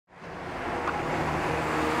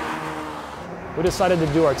We decided to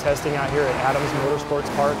do our testing out here at Adams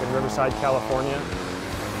Motorsports Park in Riverside, California.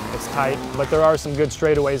 It's tight, but there are some good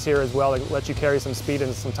straightaways here as well that let you carry some speed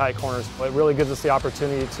in some tight corners. It really gives us the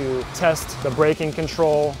opportunity to test the braking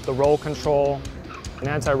control, the roll control. An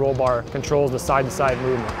anti-roll bar controls the side-to-side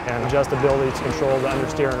movement and adjustability to control the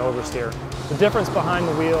understeer and oversteer. The difference behind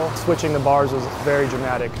the wheel, switching the bars, was very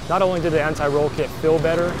dramatic. Not only did the anti-roll kit feel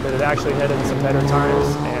better, but it actually headed some better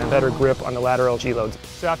times and better grip on the lateral G-loads.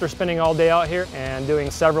 So after spending all day out here and doing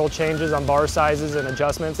several changes on bar sizes and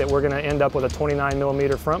adjustments, that we're going to end up with a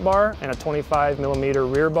 29mm front bar and a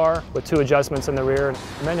 25mm rear bar with 2 adjustments in the rear.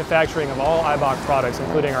 The manufacturing of all Eibach products,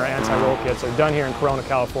 including our anti-roll kits, are done here in Corona,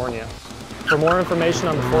 California. For more information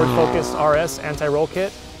on the Ford Focus RS anti-roll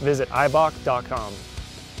kit, visit eibach.com.